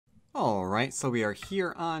Alright, so we are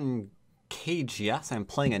here on KGS. I'm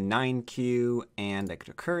playing a 9Q, and it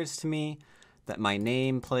occurs to me that my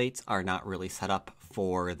nameplates are not really set up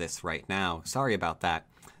for this right now. Sorry about that.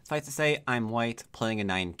 Suffice to say, I'm white, playing a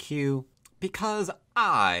 9Q, because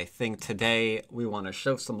I think today we want to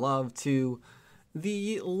show some love to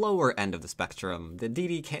the lower end of the spectrum, the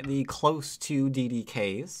DDK, the close to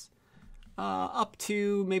DDKs, up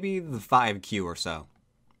to maybe the 5Q or so.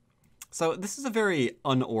 So this is a very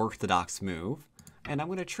unorthodox move, and I'm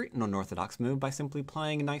going to treat an unorthodox move by simply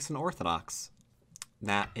playing nice and orthodox.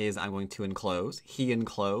 That is, I'm going to enclose. He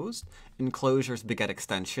enclosed. Enclosures beget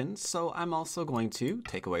extensions, so I'm also going to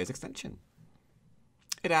take away his extension.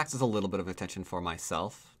 It acts as a little bit of attention for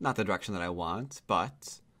myself. Not the direction that I want,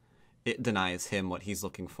 but it denies him what he's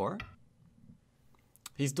looking for.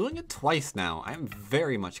 He's doing it twice now. I'm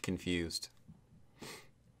very much confused.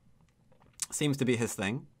 Seems to be his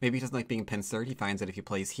thing. Maybe he doesn't like being pincered. He finds that if he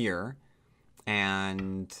plays here,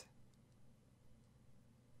 and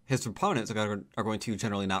his opponents are going to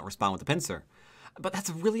generally not respond with the pincer. But that's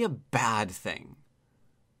really a bad thing.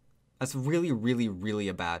 That's really, really, really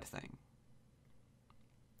a bad thing.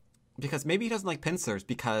 Because maybe he doesn't like pincers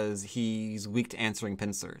because he's weak to answering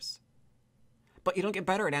pincers. But you don't get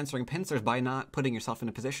better at answering pincers by not putting yourself in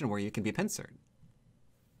a position where you can be pincered.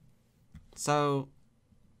 So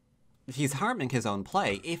he's harming his own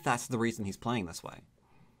play if that's the reason he's playing this way.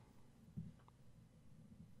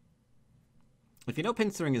 If you know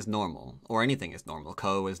pincering is normal, or anything is normal,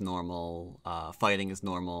 co is normal, fighting is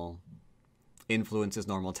normal, influence is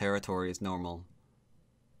normal, territory is normal,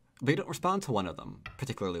 but you don't respond to one of them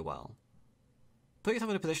particularly well, put yourself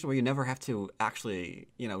in a position where you never have to actually,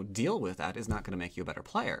 deal with that is not going to make you a better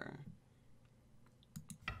player.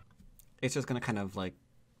 It's just going to kind of like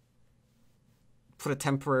put a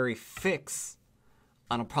temporary fix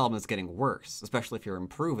on a problem that's getting worse, especially if you're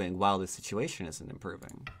improving while the situation isn't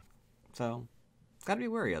improving. So, gotta be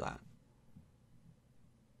wary of that.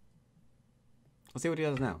 Let's see what he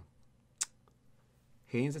does now.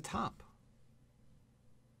 He needs a top.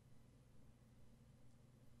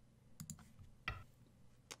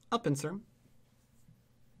 I'll pincer him.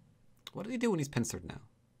 What does he do when he's pincered now?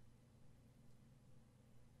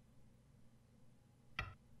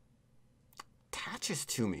 Attaches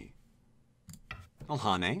to me. Oh,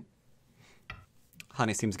 Hane.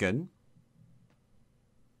 Hane seems good.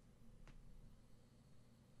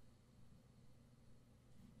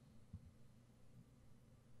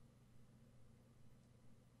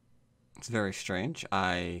 It's very strange.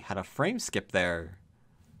 I had a frame skip there.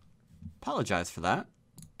 Apologize for that.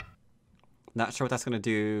 Not sure what that's going to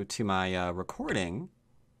do to my recording.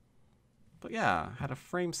 But yeah, had a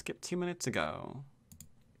frame skip 2 minutes ago.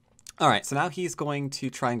 Alright, so now he's going to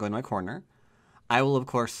try and go in my corner. I will, of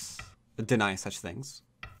course, deny such things.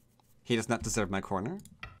 He does not deserve my corner.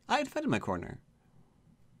 I defended my corner.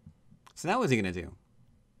 So now what's he going to do?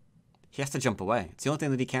 He has to jump away. It's the only thing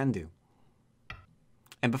that he can do.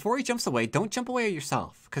 And before he jumps away, don't jump away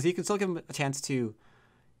yourself, because you can still give him a chance to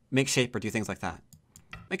make shape or do things like that.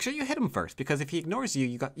 Make sure you hit him first, because if he ignores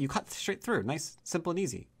you, you cut straight through. Nice, simple, and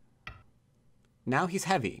easy. Now he's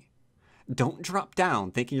heavy. Don't drop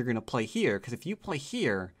down thinking you're going to play here, because if you play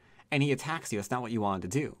here and he attacks you, that's not what you wanted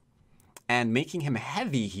to do. And making him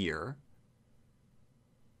heavy here,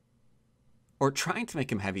 or trying to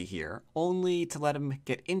make him heavy here, only to let him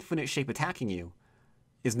get infinite shape attacking you,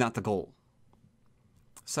 is not the goal.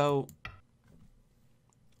 So,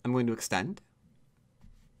 I'm going to extend.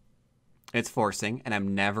 It's forcing, and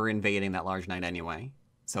I'm never invading that large knight anyway.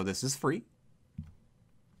 So this is free.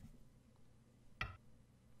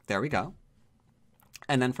 There we go.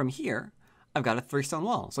 And then from here, I've got a 3-stone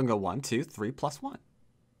wall. So I'm going to go 1, 2, 3, plus 1.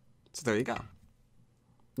 So there you go.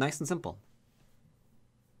 Nice and simple.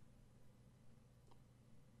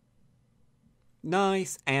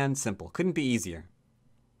 Nice and simple. Couldn't be easier.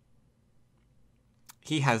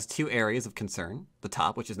 He has 2 areas of concern. The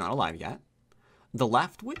top, which is not alive yet. The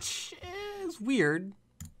left, which is weird.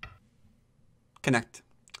 Connect.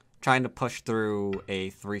 Trying to push through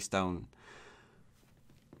a 3-stone.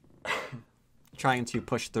 Trying to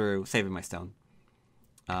push through, saving my stone.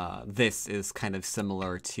 This is kind of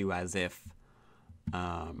similar to as if,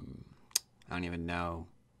 I don't even know.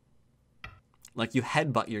 Like you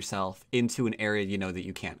headbutt yourself into an area you know that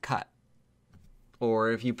you can't cut.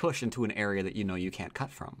 Or if you push into an area that you know you can't cut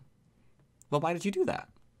from. Well, why did you do that?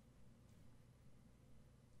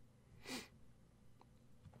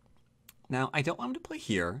 Now, I don't want him to play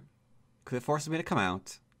here, because it forces me to come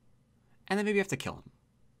out, and then maybe I have to kill him.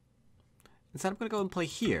 Instead, I'm going to go and play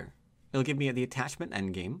here. It'll give me the attachment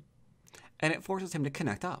endgame, and it forces him to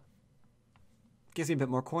connect up. Gives me a bit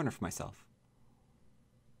more corner for myself.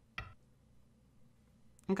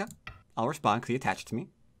 Okay. I'll respond because he attached to me.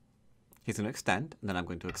 He's going to extend, and then I'm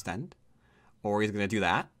going to extend. Or he's going to do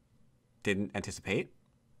that. Didn't anticipate.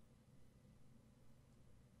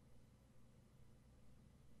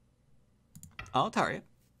 I'll Ataria.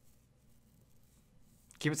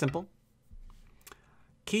 Keep it simple.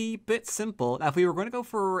 Keep it simple. Now, if we were going to go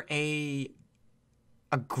for a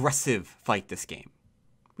aggressive fight this game,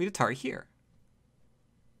 we'd Atari here.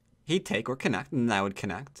 He'd take or connect, and I would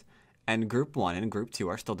connect. And Group 1 and Group 2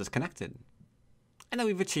 are still disconnected. And then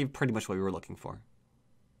we've achieved pretty much what we were looking for.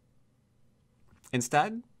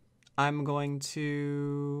 Instead, I'm going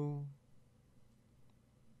to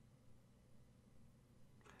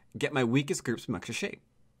get my weakest groups some extra shape.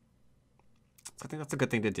 So I think that's a good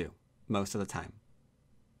thing to do most of the time.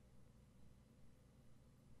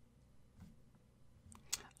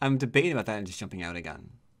 I'm debating about that and just jumping out again.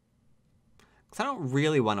 Because I don't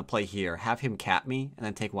really want to play here, have him cap me, and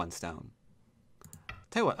then take 1 stone.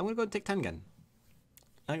 Tell you what, I'm going to go and take 10 again.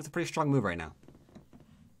 I think it's a pretty strong move right now.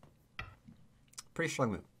 Pretty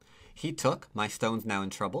strong move. He took. My stone's now in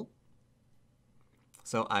trouble.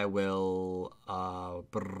 So I will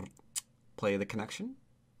play the connection.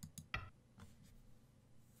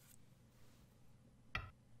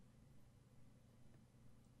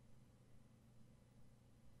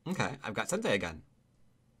 Okay, I've got Sente again.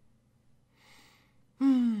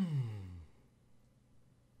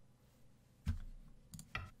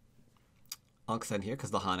 I'll extend here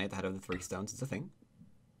because the Hane at the head of the 3 stones is a thing.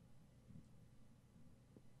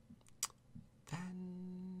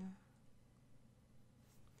 Then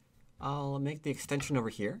I'll make the extension over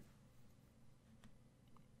here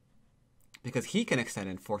because he can extend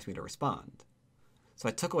and force me to respond. So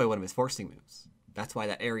I took away one of his forcing moves. That's why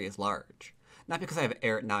that area is large. Not because I have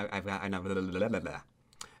air now.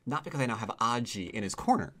 Not because I now have Aji in his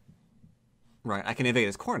corner. Right? I can evade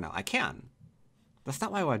his corner now. I can. That's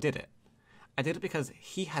not why I did it. I did it because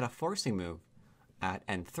he had a forcing move at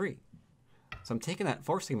N3. So I'm taking that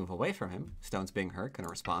forcing move away from him. Stone's being hurt, gonna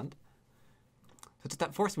respond. So I took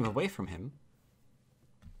that forcing move away from him.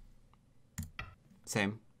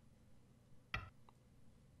 Same.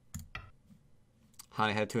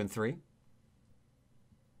 Hane had 2 and 3.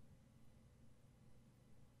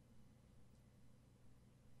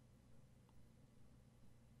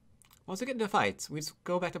 Once we get into fights, we just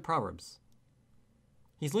go back to Proverbs.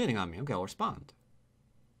 He's leaning on me. Okay, I'll respond.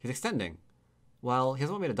 He's extending. Well, he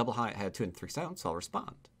doesn't want me to double high. I had 2 and 3 stones, so I'll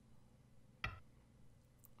respond.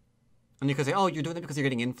 And you could say, oh, you're doing that because you're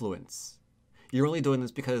getting influence. You're only doing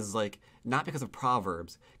this because, like, not because of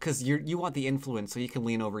Proverbs. Because you want the influence so you can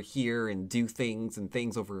lean over here and do things and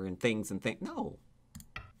things over and things and things. No.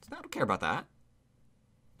 I don't care about that.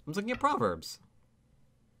 I'm just looking at Proverbs.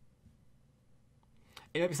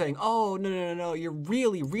 You might be saying, oh, no, you're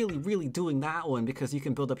really, really, really doing that one because you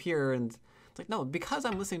can build up here. And it's like, no, because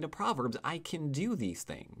I'm listening to Proverbs, I can do these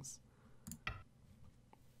things.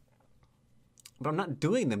 But I'm not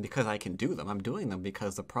doing them because I can do them. I'm doing them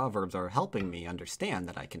because the Proverbs are helping me understand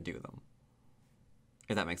that I can do them.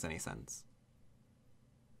 If that makes any sense.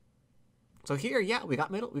 So here, yeah, we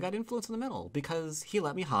got influence in the middle because he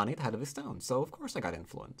let me Hane at the head of his stone. So of course I got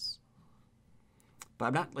influence. But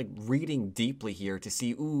I'm not, like, reading deeply here to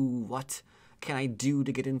see, ooh, what can I do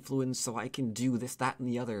to get influence so I can do this, that, and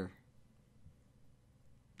the other.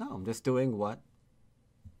 No, I'm just doing what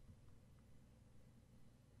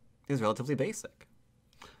is relatively basic.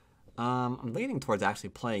 I'm leaning towards actually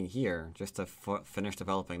playing here just to finish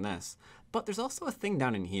developing this. But there's also a thing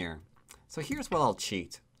down in here. So here's what I'll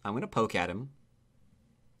cheat. I'm going to poke at him.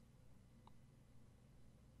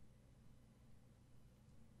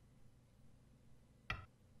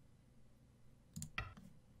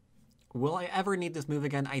 Will I ever need this move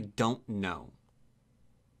again? I don't know.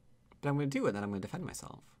 But I'm going to do it, and then I'm going to defend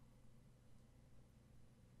myself.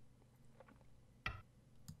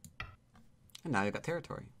 And now you've got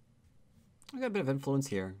territory. I've got a bit of influence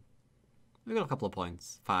here. We've got a couple of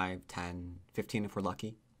points. 5, 10, 15 if we're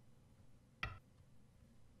lucky.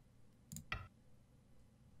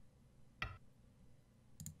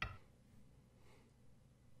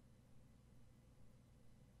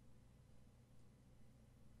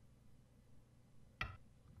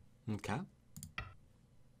 Okay.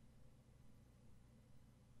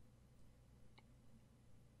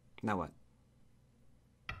 Now what?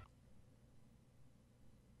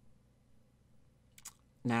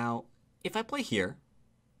 Now, if I play here,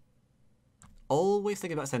 always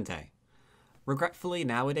think about Sente. Regretfully,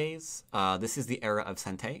 nowadays, this is the era of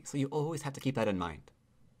Sente, so you always have to keep that in mind.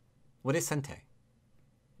 What is Sente?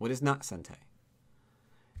 What is not Sente?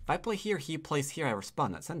 If I play here, he plays here, I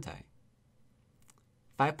respond. That's Sente.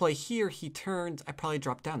 If I play here, he turns, I probably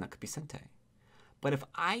drop down. That could be Sente. But if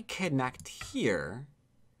I connect here,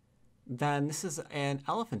 then this is an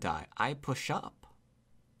elephant eye. I push up.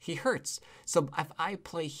 He hurts. So if I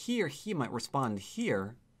play here, he might respond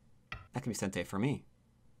here. That could be Sente for me.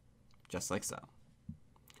 Just like so.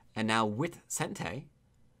 And now with Sente,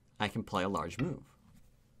 I can play a large move.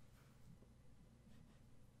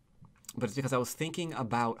 But it's because I was thinking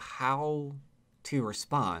about how to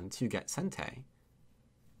respond to get Sente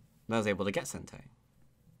that I was able to get Sente.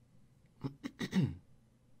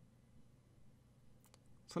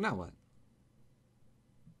 So now what?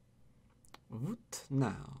 What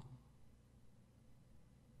now?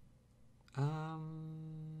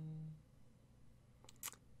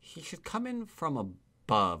 He should come in from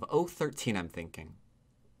above. 013, I'm thinking.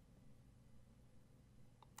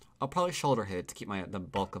 I'll probably shoulder hit to keep the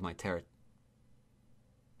bulk of my turret.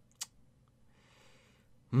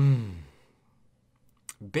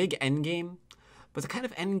 Big endgame, but the kind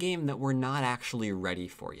of endgame that we're not actually ready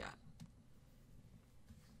for yet.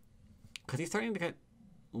 Because he's starting to get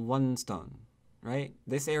one stone, right?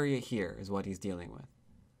 This area here is what he's dealing with.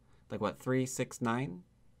 Like what, 3, 6,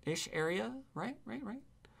 9-ish area, right?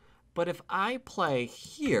 But if I play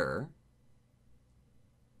here,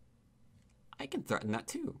 I can threaten that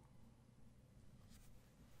too.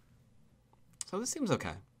 So this seems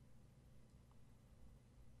okay.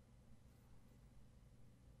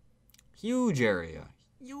 Huge area.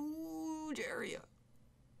 Huge area.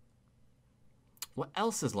 What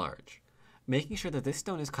else is large? Making sure that this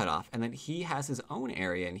stone is cut off and that he has his own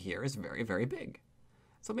area in here is very, very big.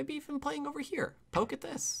 So maybe even playing over here. Poke at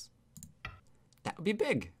this. That would be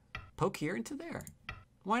big. Poke here into there.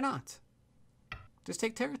 Why not? Just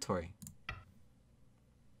take territory.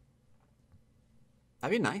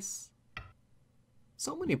 That'd be nice.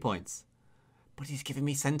 So many points. But he's giving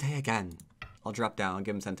me Sente again. I'll drop down. I'll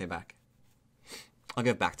give him Sente back. I'll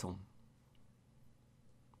give it back to him.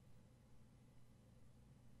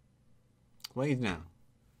 What do you do now?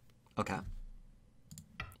 Okay.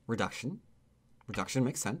 Reduction. Reduction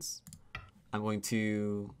makes sense. I'm going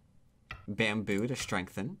to bamboo to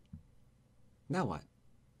strengthen. Now what?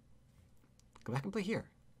 Go back and play here.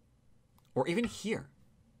 Or even here.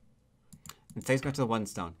 And say he's going to the one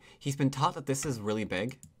stone. He's been taught that this is really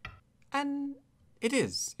big. And it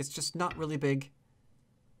is. It's just not really big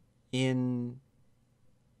in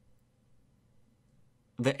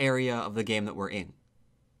the area of the game that we're in.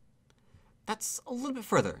 That's a little bit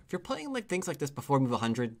further. If you're playing like things like this before move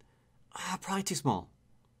 100, probably too small.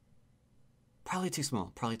 Probably too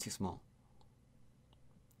small. Probably too small.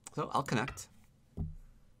 So I'll connect.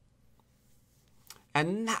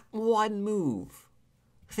 And that one move.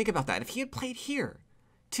 Think about that. If he had played here,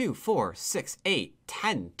 2, 4, 6, 8,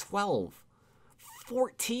 10, 12,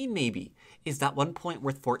 14 maybe. Is that 1 point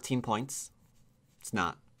worth 14 points? It's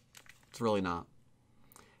not. It's really not.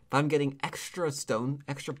 If I'm getting extra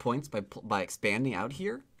points by expanding out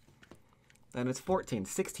here, then it's 14,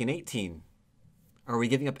 16, 18. Are we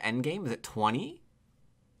giving up endgame? Is it 20?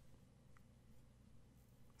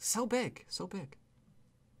 So big, so big.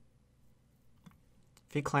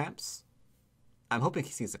 If he clamps, I'm hoping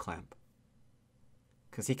he sees the clamp.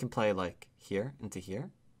 Because he can play like here into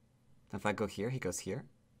here. Then if I go here, he goes here.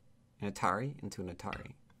 An Atari into an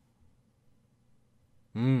Atari.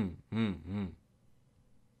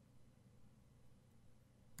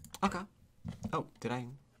 Okay. Oh, did I?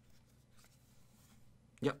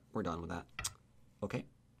 Yep, we're done with that. Okay.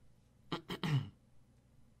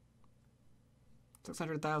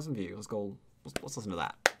 600,000 views. Let's go. Let's listen to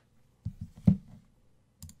that.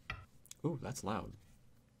 Ooh, that's loud.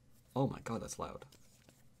 Oh my god, that's loud.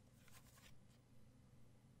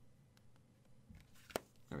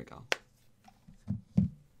 There we go.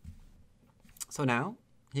 So now,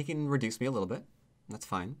 he can reduce me a little bit. That's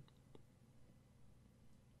fine.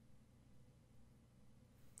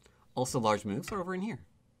 Also, large moves are over in here.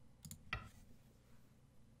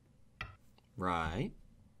 Right.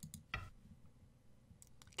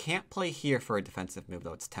 Can't play here for a defensive move,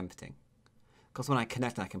 though. It's tempting. Because when I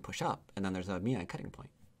connect, I can push up, and then there's a mean cutting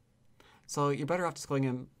point. So you're better off just going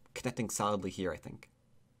and connecting solidly here, I think.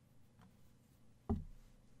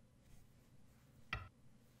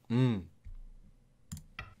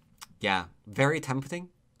 Yeah, very tempting.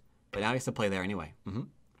 But now he has to play there anyway.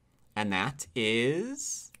 And that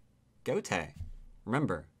is Gote.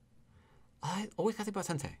 Remember, I always got to think about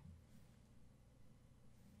Sente.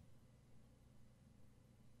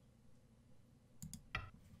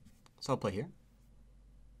 So I'll play here.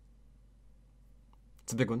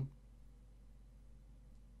 It's a big one.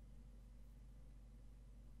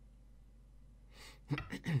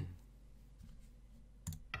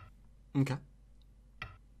 Okay.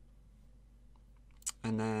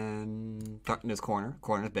 And then threaten his corner.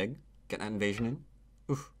 Corner's big. Get that invasion in.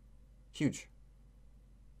 Oof. Huge.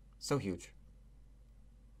 So huge.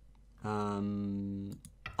 I'll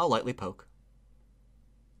lightly poke.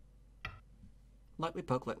 Lightly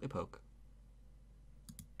poke, lightly poke.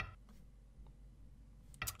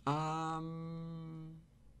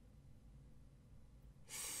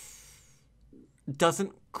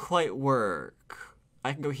 Doesn't quite work.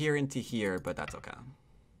 I can go here into here, but that's okay.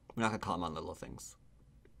 We're not gonna call them on little things.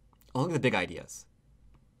 Oh, look at the big ideas.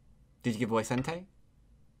 Did you give away Sente?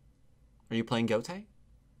 Are you playing Gote?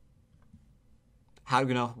 How do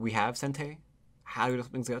we know we have Sente? How do we know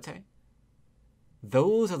something's Gote?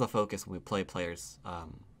 Those are the focus when we play players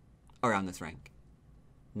around this rank.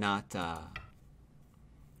 Not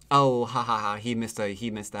oh, ha ha ha, he missed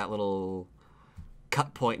that little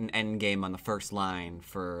cut point and end game on the first line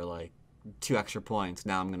for like 2 extra points.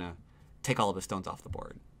 Now I'm gonna take all of his stones off the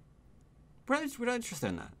board. We're not interested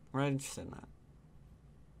in that. We're not interested in that.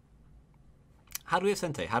 How do we have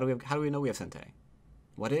Sente? How do we know we have Sente?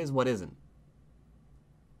 What is, what isn't?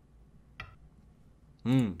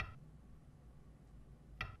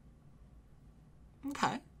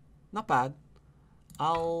 Okay. Not bad.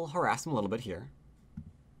 I'll harass him a little bit here.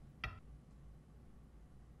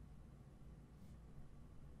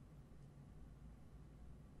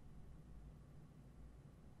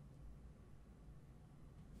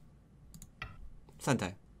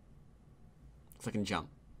 Sente. So I can jump.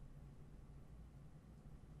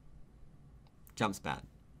 Jump's bad.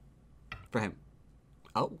 For him.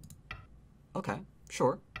 Oh. Okay.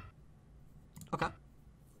 Sure. Okay.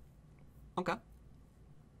 Okay.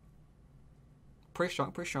 Pretty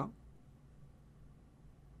strong, pretty strong.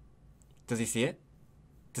 Does he see it?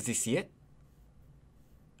 Does he see it?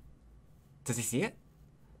 Does he see it?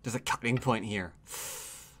 There's a cutting point here.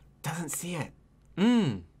 Doesn't see it.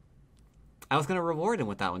 I was gonna reward him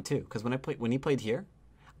with that one too, because when he played here,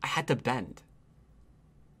 I had to bend.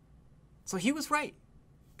 So he was right.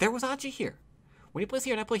 There was Achi here. When he plays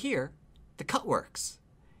here and I play here, the cut works.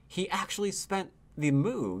 He actually spent the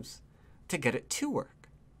moves to get it to work.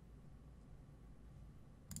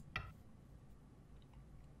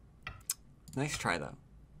 Nice try though.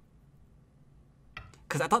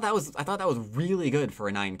 Because I thought that was really good for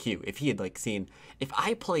a 9Q. If he had like seen, if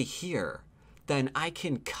I play here, then I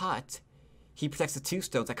can cut. He protects the 2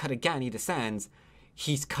 stones. I cut again. He descends.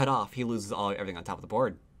 He's cut off. He loses everything on top of the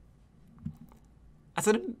board. That's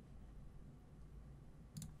an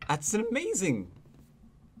amazing.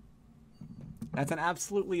 That's an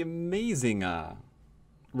absolutely amazing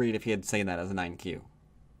read. If he had seen that as a 9Q,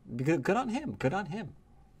 good on him. Good on him.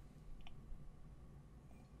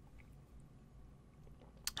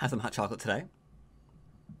 Have some hot chocolate today,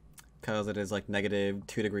 because it is like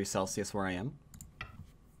 -2 degrees Celsius where I am.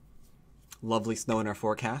 Lovely snow in our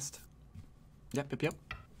forecast. Yep.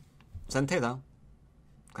 Sente though.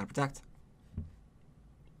 Gotta protect.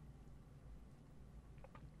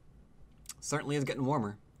 Certainly is getting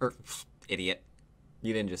warmer. Idiot.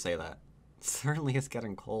 You didn't just say that. Certainly is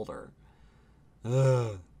getting colder.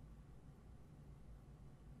 Ugh.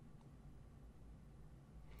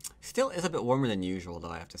 Still is a bit warmer than usual, though,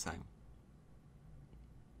 I have to say.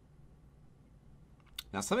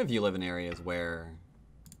 Now, some of you live in areas where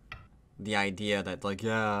the idea that, like,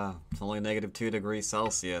 yeah, it's only -2 degrees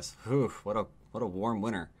Celsius. Whew, what a warm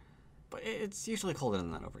winter. But it's usually colder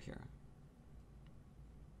than that over here.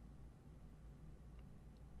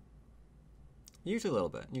 Usually a little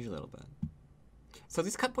bit. So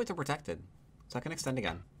these cut points are protected. So I can extend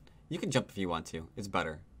again. You can jump if you want to. It's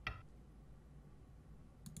better.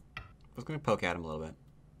 I was going to poke at him a little bit.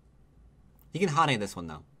 He can Hane this one,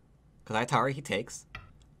 though. Because Atari, he takes.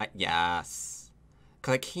 Yes.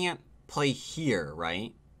 Because I can't play here,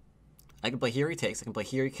 right? I can play here, he takes. I can play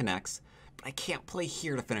here, he connects. But I can't play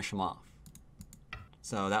here to finish him off.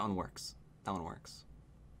 So that one works. That one works.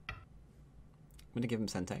 I'm going to give him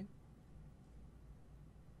Sente.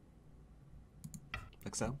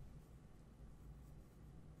 Like so.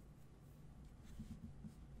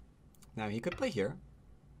 Now, he could play here.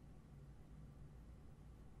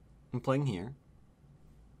 I'm playing here.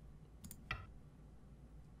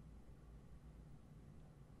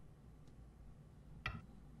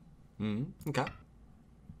 Okay.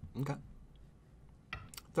 Okay.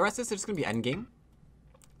 The rest of this is just going to be endgame.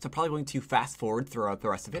 So I'm probably going to fast forward throughout the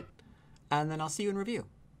rest of it. And then I'll see you in review.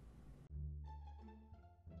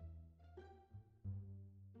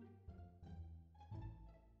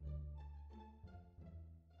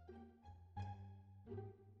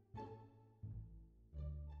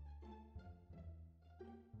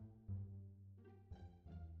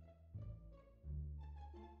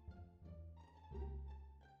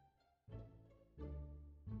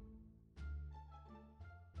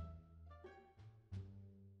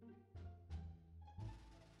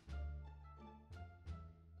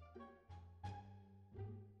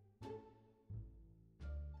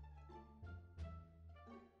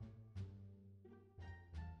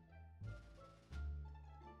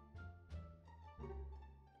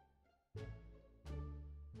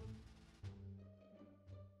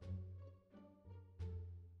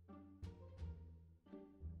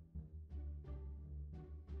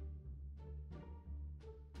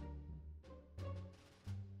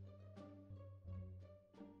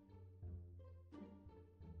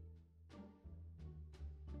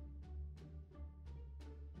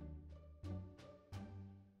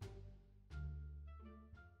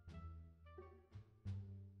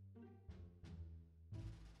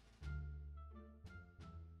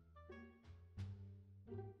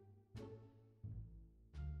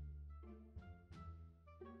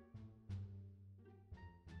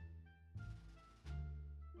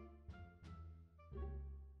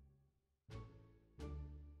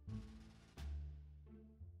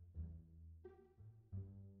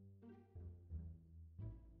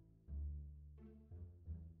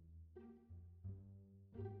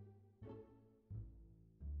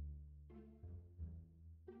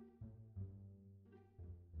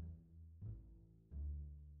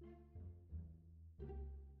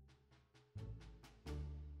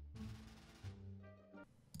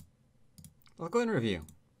 I'll go ahead and review.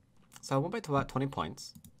 So I went by about 20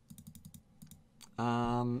 points.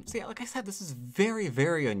 So yeah, like I said, this is very,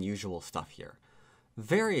 very unusual stuff here.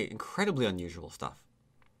 Very incredibly unusual stuff.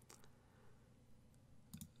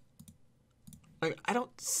 Like, I don't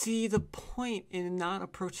see the point in not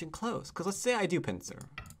approaching close. Because let's say I do pincer.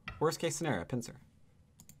 Worst case scenario, pincer.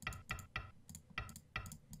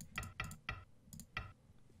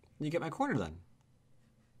 You get my corner then.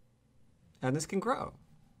 And this can grow.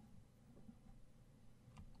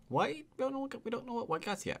 White? We don't know what white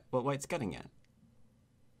gets yet. What white's getting yet.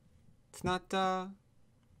 It's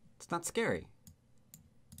not scary.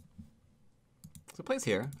 So it plays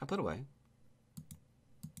here. I put away.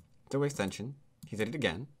 Doorway extension. He's at it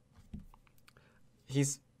again.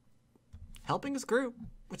 He's helping his group,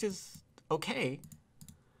 which is okay.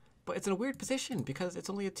 But it's in a weird position because it's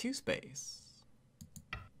only a 2 space.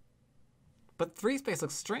 But 3 space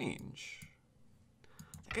looks strange.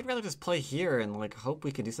 Like, I'd rather just play here and like hope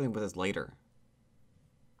we can do something with this later.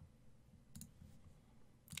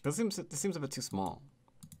 This seems a bit too small.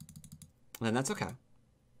 And that's okay.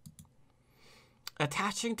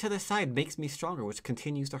 Attaching to the side makes me stronger, which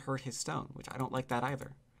continues to hurt his stone, which I don't like that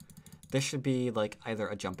either. This should be like either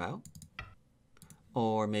a jump out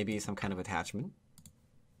or maybe some kind of attachment.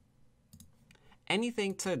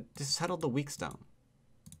 Anything to settle the weak stone.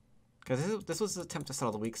 Because this was an attempt to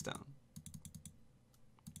settle the weak stone.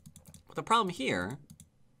 But the problem here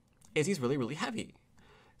is he's really, really heavy.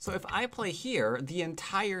 So if I play here, the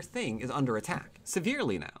entire thing is under attack,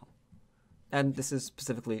 severely now. And this is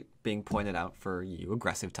specifically being pointed out for you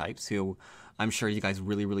aggressive types who I'm sure you guys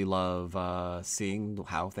really, really love seeing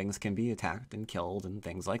how things can be attacked and killed and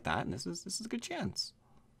things like that. And this is a good chance.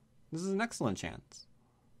 This is an excellent chance.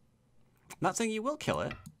 I'm not saying you will kill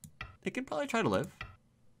it. It could probably try to live.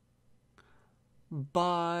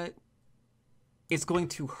 But it's going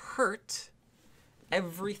to hurt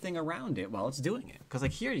everything around it while it's doing it. Because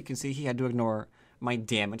like here you can see he had to ignore my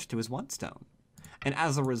damage to his 1 stone. And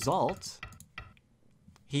as a result,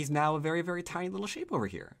 he's now a very, very tiny little shape over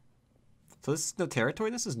here. So this is no territory,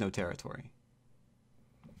 this is no territory.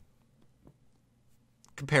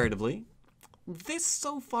 Comparatively, this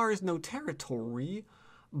so far is no territory,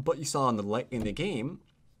 but you saw in the game,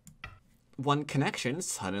 1 connection,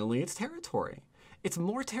 suddenly it's territory. It's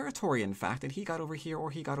more territory, in fact, than he got over here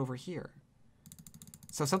or he got over here.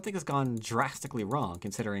 So something has gone drastically wrong,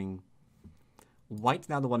 considering white's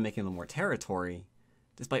now the one making the more territory,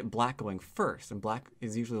 despite black going first. And black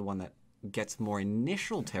is usually the one that gets more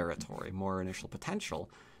initial territory, more initial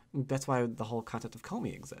potential. That's why the whole concept of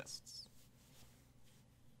Comey exists.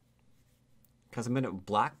 Because the minute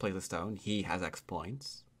black plays a stone, he has X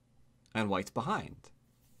points, and white's behind.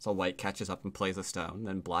 So white catches up and plays a stone,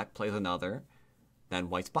 then black plays another, then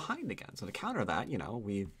white's behind again. So to counter that, you know,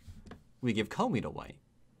 we give Comey to white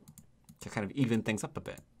to kind of even things up a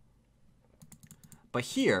bit. But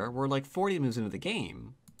here, we're like 40 moves into the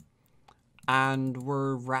game, and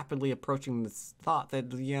we're rapidly approaching this thought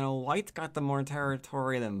that, you know, white's got the more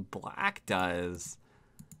territory than black does.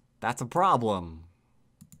 That's a problem.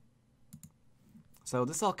 So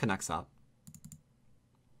this all connects up.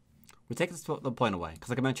 We take this the point away, because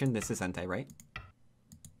like I mentioned, this is Entei, right?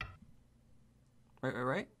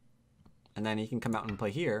 Right? And then he can come out and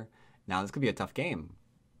play here. Now this could be a tough game.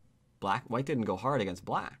 White didn't go hard against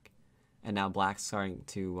black. And now black's starting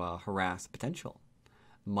to harass potential.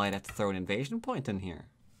 Might have to throw an invasion point in here.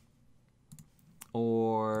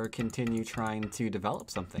 Or continue trying to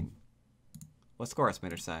develop something. What's score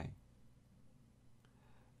estimator say?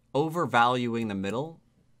 Overvaluing the middle,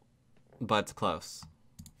 but it's close.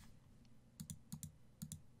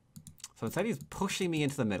 So instead he's pushing me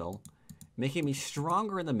into the middle, making me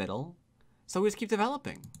stronger in the middle, so we just keep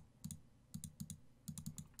developing.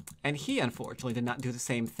 And he, unfortunately, did not do the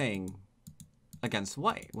same thing against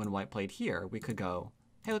white. When white played here, we could go,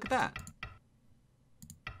 hey, look at that.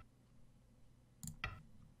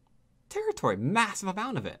 Territory, massive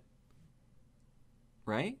amount of it.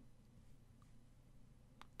 Right?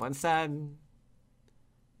 But instead,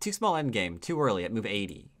 too small endgame, too early at move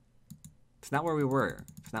 80. It's not where we were.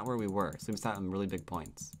 It's not where we were. So it's not on really big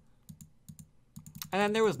points. And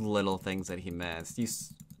then there was little things that he missed.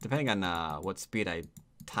 Depending on what speed I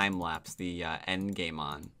time-lapse the end game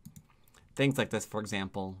on. Things like this, for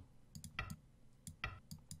example.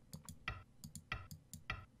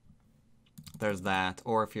 There's that.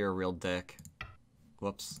 Or if you're a real dick.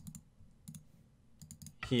 Whoops.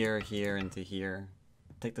 Here, here, into here.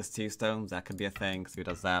 Take this 2 stones. That could be a thing, because he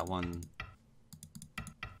does that one.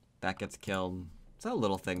 That gets killed. So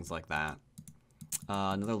little things like that.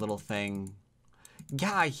 Another little thing.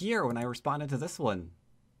 Yeah, here, when I responded to this one.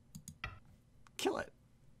 kill it.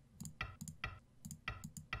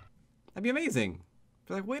 That'd be amazing.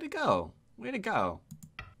 Be like, way to go. Way to go.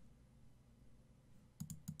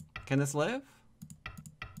 Can this live?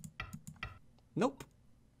 Nope.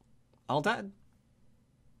 All dead.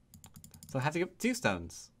 So I have to give 2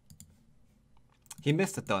 stones. He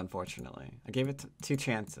missed it though, unfortunately. I gave it 2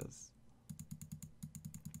 chances.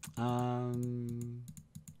 And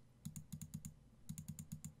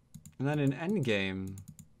then in endgame,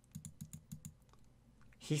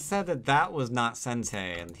 he said that that was not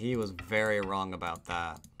Sensei, and he was very wrong about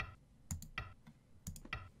that.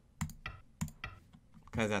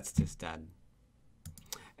 Because that's just dead.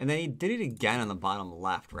 And then he did it again on the bottom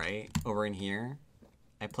left, right? Over in here.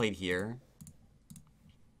 I played here.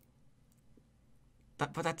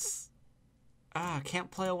 But that's... can't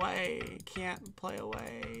play away. Can't play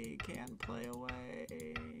away. Can't play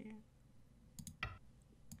away.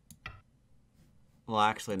 Well,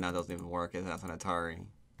 actually, no, that doesn't even work. That's an Atari.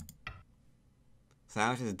 So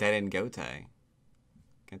now it's just dead end Gote.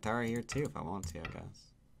 Can Atari here too if I want to, I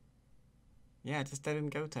guess. Yeah, just dead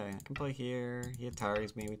end Gote. I can play here. He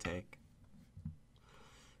Ataris me, we take.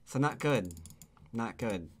 So not good. Not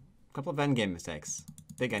good. A couple of endgame mistakes.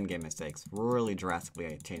 Big endgame mistakes. Really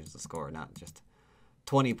drastically changes the score. Not just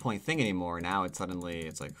 20-point thing anymore. Now it's suddenly,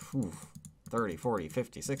 it's like, whew, 30, 40,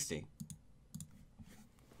 50, 60.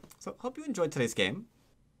 So hope you enjoyed today's game.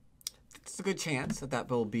 It's a good chance that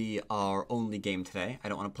that will be our only game today. I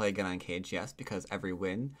don't want to play again on KGS because every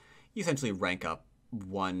win, you essentially rank up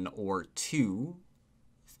 1 or 2.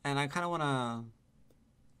 And I kind of want to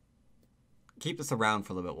keep this around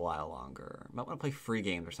for a little bit while longer. I might want to play free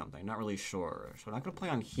games or something. Not really sure. So I'm not going to play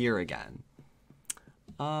on here again.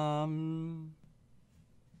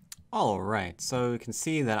 All right. So you can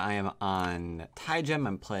see that I am on Taijim.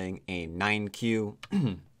 I'm playing a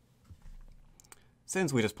 9Q.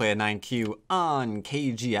 Since we just played a 9Q on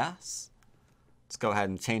KGS, let's go ahead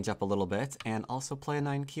and change up a little bit and also play a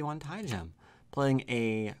 9Q on Taijim. Playing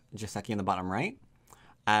a Joseki in the bottom right,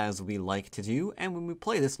 as we like to do. And when we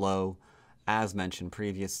play this low, as mentioned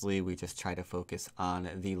previously, we just try to focus on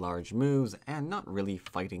the large moves and not really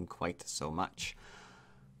fighting quite so much.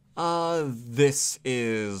 This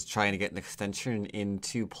is trying to get an extension in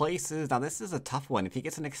 2 places. Now this is a tough one. If he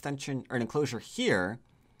gets an extension or an enclosure here,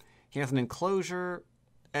 he has an enclosure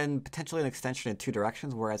and potentially an extension in 2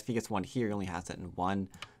 directions, whereas if he gets one here, he only has it in 1.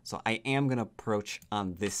 So I am going to approach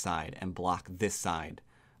on this side and block this side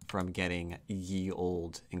from getting ye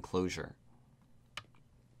old enclosure.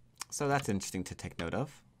 So that's interesting to take note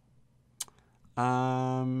of.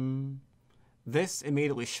 This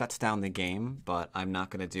immediately shuts down the game, but I'm not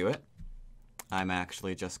going to do it. I'm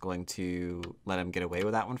actually just going to let him get away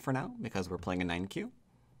with that one for now because we're playing a 9Q.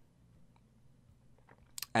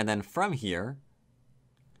 And then from here,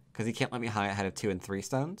 because he can't let me high ahead of 2 and 3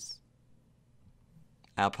 stones,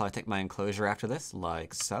 I'll probably take my enclosure after this,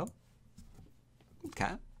 like so.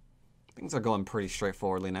 Okay. Things are going pretty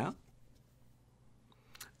straightforwardly now.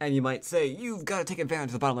 And you might say, you've got to take advantage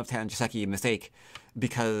of the bottom left-hand Joseki mistake,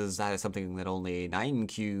 because that is something that only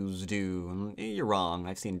 9Qs do. You're wrong.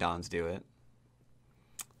 I've seen Dons do it.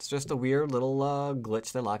 It's just a weird little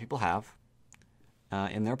glitch that a lot of people have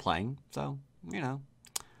in their playing. So, you know,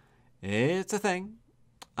 it's a thing.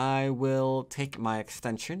 I will take my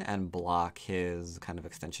extension and block his kind of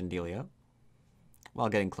extension dealio while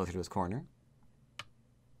getting closer to his corner.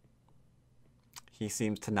 He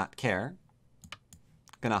seems to not care.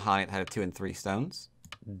 Gonna Hane ahead of 2 and 3 stones.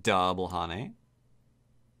 Double Hane.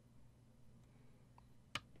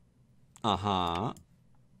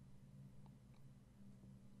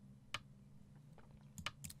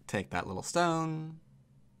 Take that little stone.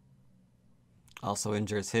 Also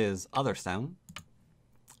injures his other stone.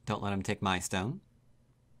 Don't let him take my stone.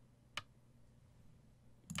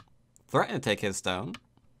 Threaten to take his stone.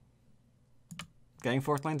 Getting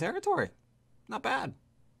 4th lane territory. Not bad.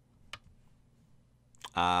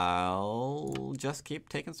 I'll just keep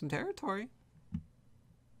taking some territory.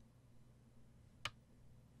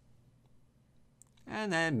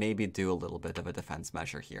 And then maybe do a little bit of a defense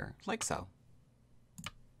measure here, like so.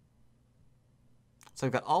 So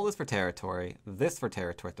we've got all this for territory, this for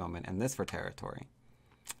territory at the moment, and this for territory.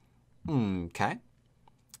 Okay.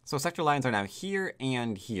 So sector lines are now here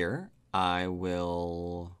and here. I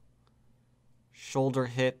will shoulder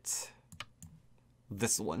hit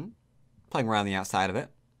this one, playing around the outside of it.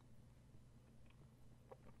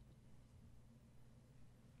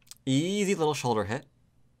 Easy little shoulder hit.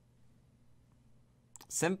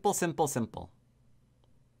 Simple, simple, simple.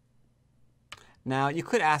 Now, you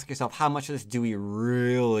could ask yourself, how much of this do we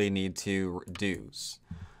really need to reduce?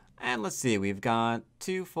 And let's see, we've got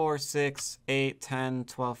 2, 4, 6, 8, 10,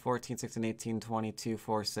 12, 14, 16, 18, 20, 2,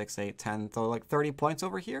 4, 6, 8, 10. So like 30 points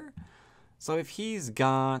over here. So if he's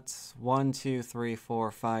got 1, 2, 3,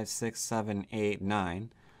 4, 5, 6, 7, 8,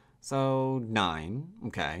 9. So 9,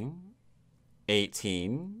 okay.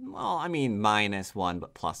 18, well, I mean minus 1,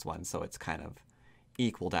 but plus 1, so it's kind of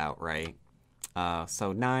equaled out, right?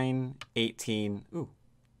 So 9, 18, ooh,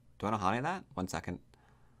 do I know how to that? 1 second.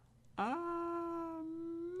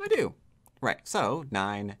 I do. Right, so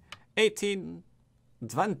 9, 18,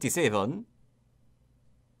 27.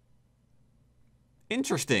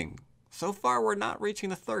 Interesting. So far, we're not reaching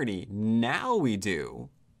the 30. Now we do.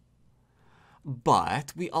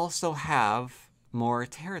 But we also have more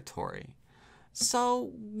territory.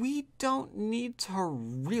 So we don't need to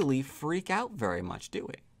really freak out very much, do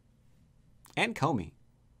we? And Comey.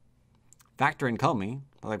 Factor in Comey,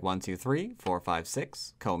 like 1, 2, 3, 4, 5,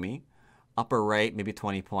 6, Comey. Upper right, maybe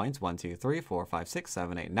 20 points. 1, 2, 3, 4, 5, 6,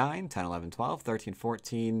 7, 8, 9, 10, 11, 12, 13,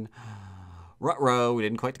 14. Ruh-roh, we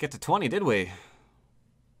didn't quite get to 20, did we?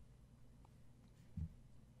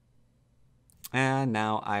 And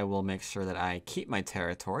now I will make sure that I keep my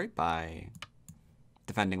territory by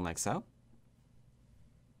defending like so.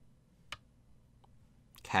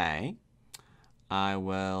 Okay. I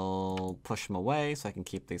will push them away so I can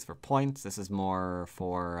keep these for points. This is more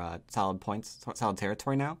for solid points, solid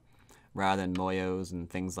territory now, rather than moyos and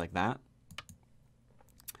things like that.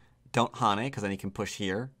 Don't Hane, because then you can push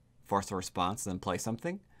here, force a response, and then play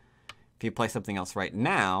something. If you play something else right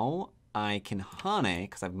now, I can Hane,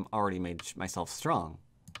 because I've already made myself strong.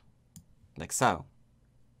 Like so.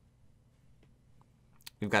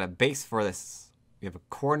 We've got a base for this. We have a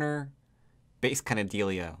corner base kind of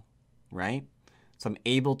dealio, right? So I'm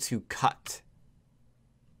able to cut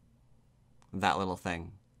that little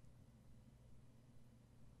thing.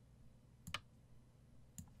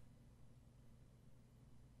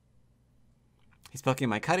 He's poking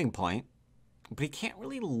my cutting point, but he can't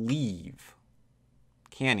really leave,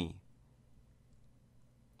 can he?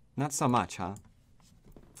 Not so much, huh?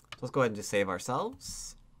 So let's go ahead and just save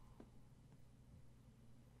ourselves.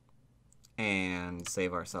 And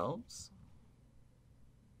save ourselves.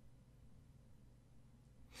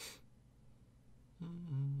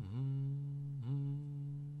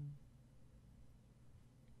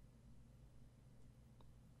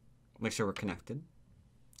 Make sure we're connected.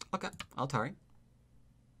 Okay, Altari.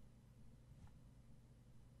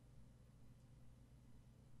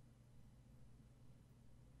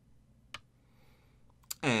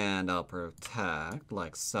 And I'll protect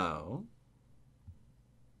like so.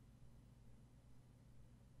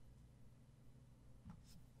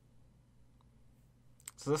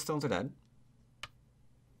 So the stones are dead.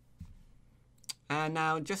 And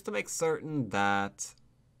now just to make certain that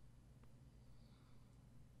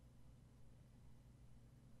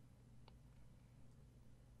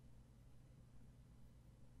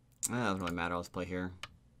it doesn't really matter, I'll just play here.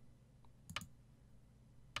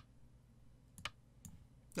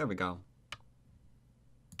 There we go.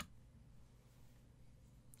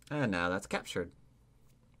 And now that's captured.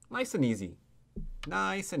 Nice and easy.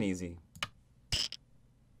 Nice and easy.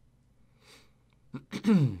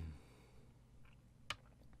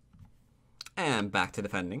 And back to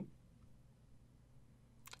defending.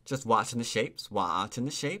 Just watching the shapes, watching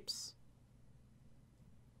the shapes.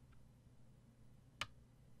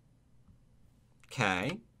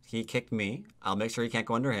 Okay, he kicked me. I'll make sure he can't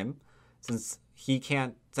go under him. Since I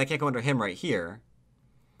can't go under him right here,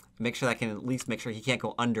 make sure that I can at least make sure he can't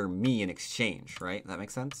go under me in exchange, right? That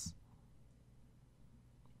makes sense?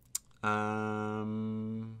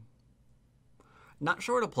 Not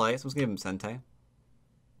sure what to play, so let's give him Sente.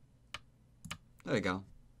 There you go.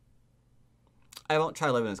 I won't try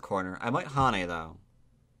to live in his corner. I might Hane, though.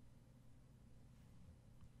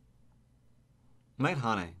 Might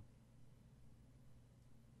Hane.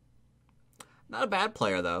 Not a bad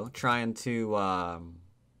player, though. Trying to,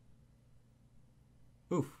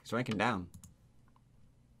 oof, he's ranking down.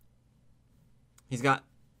 He's got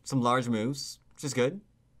some large moves, which is good.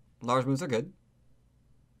 Large moves are good.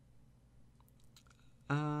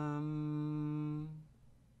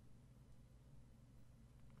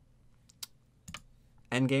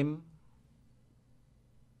 Endgame.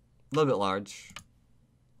 A little bit large.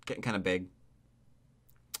 Getting kind of big.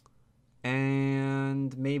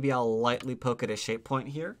 And maybe I'll lightly poke at a shape point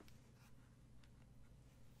here.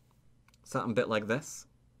 Something a bit like this.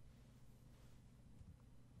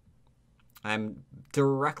 I'm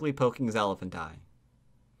directly poking his elephant eye.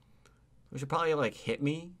 We should probably like hit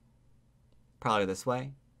me. Probably this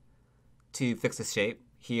way. To fix the shape.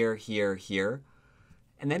 Here, here, here.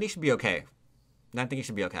 And then he should be okay. And I think he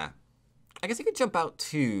should be okay. I guess he could jump out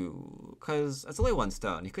too, because it's only 1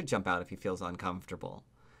 stone. He could jump out if he feels uncomfortable.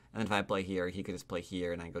 And then if I play here, he could just play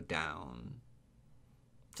here and I go down.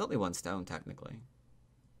 It's only 1 stone, technically.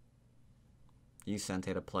 Use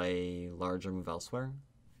Sente to play larger move elsewhere.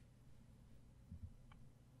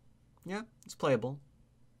 Yeah, it's playable.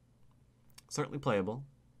 Certainly playable.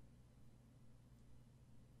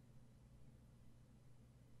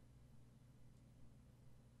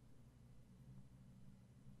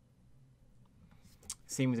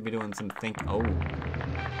 Seems to be doing some think. Oh.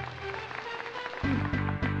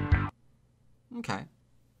 Okay.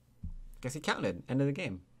 Guess he counted. End of the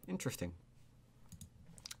game. Interesting.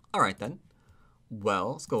 Alright then.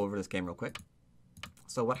 Well, let's go over this game real quick.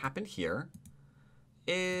 So what happened here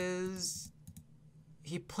is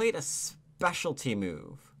he played a specialty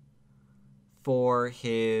move for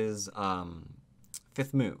his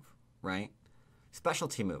 5th move, right?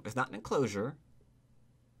 Specialty move. It's not an enclosure.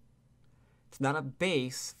 It's not a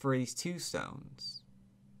base for these 2 stones.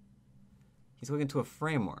 He's going into a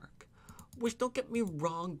framework, which, don't get me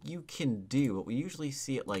wrong, you can do, but we usually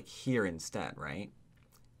see it like here instead, right?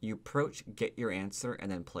 You approach, get your answer,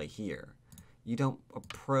 and then play here. You don't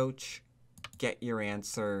approach, get your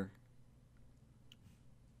answer,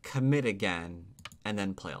 commit again, and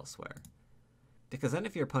then play elsewhere. Because then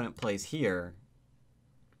if your opponent plays here,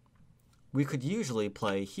 we could usually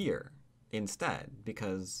play here instead,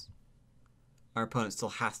 because our opponent still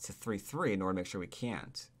has to 3-3 in order to make sure we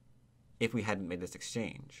can't, if we hadn't made this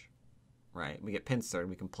exchange, right? We get pincered,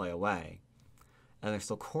 we can play away, and there's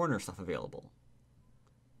still corner stuff available.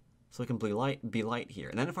 So we can be light here.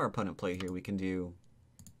 And then if our opponent play here, we can do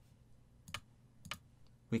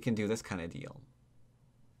this kind of deal.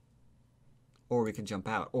 Or we can jump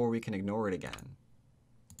out, or we can ignore it again.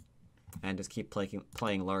 And just keep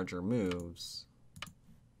playing larger moves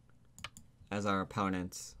as our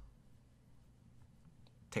opponent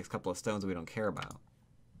takes a couple of stones that we don't care about.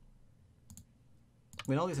 I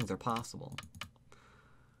mean, all these things are possible.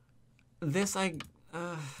 This, I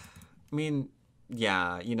mean,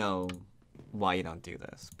 yeah, you know why you don't do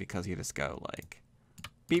this. Because you just go like,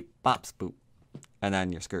 beep, bop, spoop. And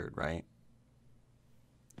then you're screwed, right?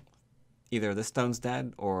 Either this stone's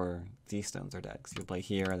dead or these stones are dead. So you play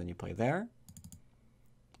here and then you play there.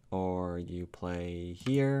 Or you play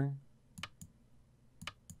here.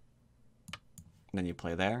 And then you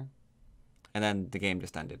play there. And then the game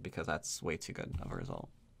just ended because that's way too good of a result.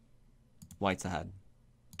 White's ahead.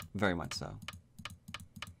 Very much so.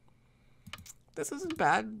 This isn't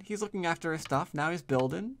bad. He's looking after his stuff. Now he's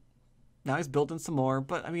building. Now he's building some more.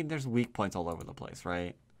 But, I mean, there's weak points all over the place,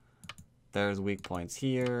 right? There's weak points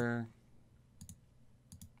here.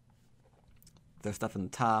 There's stuff in the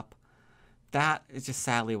top. That is just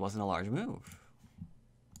sadly wasn't a large move.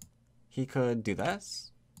 He could do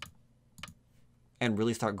this. And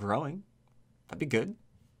really start growing. That'd be good.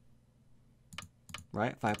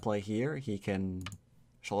 Right? If I play here, he can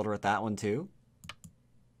shoulder at that one too.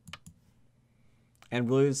 And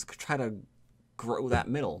really just try to grow that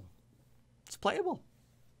middle. It's playable.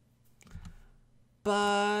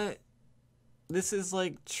 But this is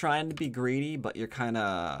like trying to be greedy, but you're kind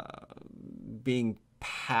of being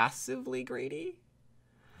passively greedy.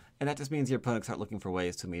 And that just means your opponent start looking for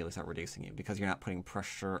ways to immediately start reducing you because you're not putting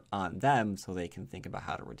pressure on them so they can think about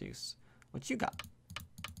how to reduce what you got.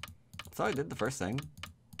 So I did the first thing.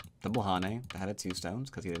 Double Hane that had 2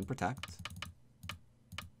 stones because he didn't protect.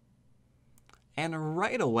 And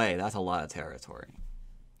right away, that's a lot of territory.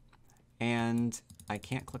 And I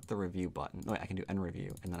can't click the review button. No, wait, I can do end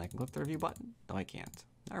review. And then I can click the review button. No, I can't.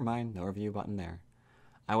 Never mind. No review button there.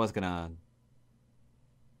 I was going to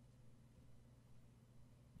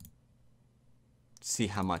see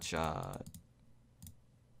how much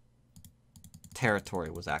territory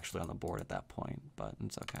was actually on the board at that point, but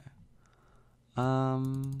it's okay.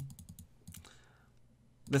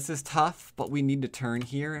 This is tough, but we need to turn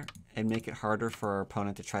here and make it harder for our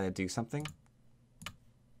opponent to try to do something.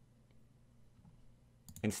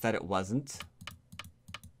 Instead, it wasn't.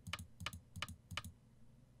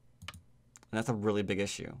 And that's a really big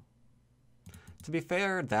issue. To be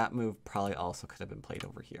fair, that move probably also could have been played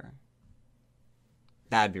over here.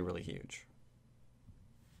 That'd be really huge.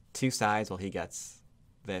 2 sides while he gets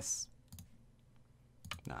this.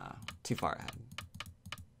 Nah, too far ahead.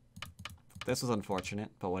 This was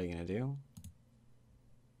unfortunate, but what are you going to do?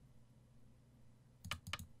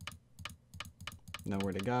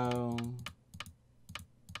 Nowhere to go.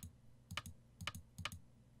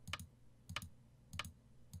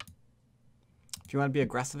 If you want to be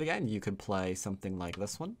aggressive again, you could play something like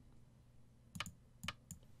this one.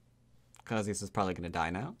 Because this is probably going to die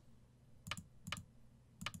now.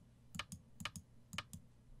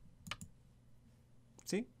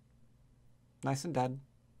 Nice and dead.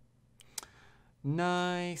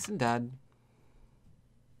 Nice and dead.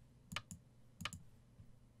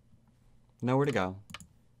 Nowhere to go.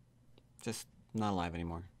 Just not alive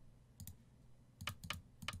anymore.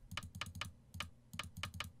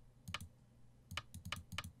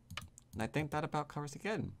 And I think that about covers it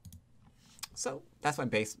again. So that's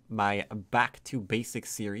my back to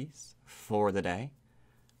basics series for the day.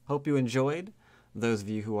 Hope you enjoyed. Those of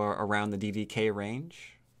you who are around the DDK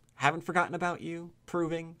range, haven't forgotten about you.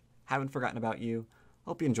 Proving, haven't forgotten about you.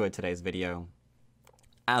 Hope you enjoyed today's video.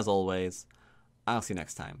 As always, I'll see you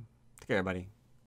next time. Take care, everybody.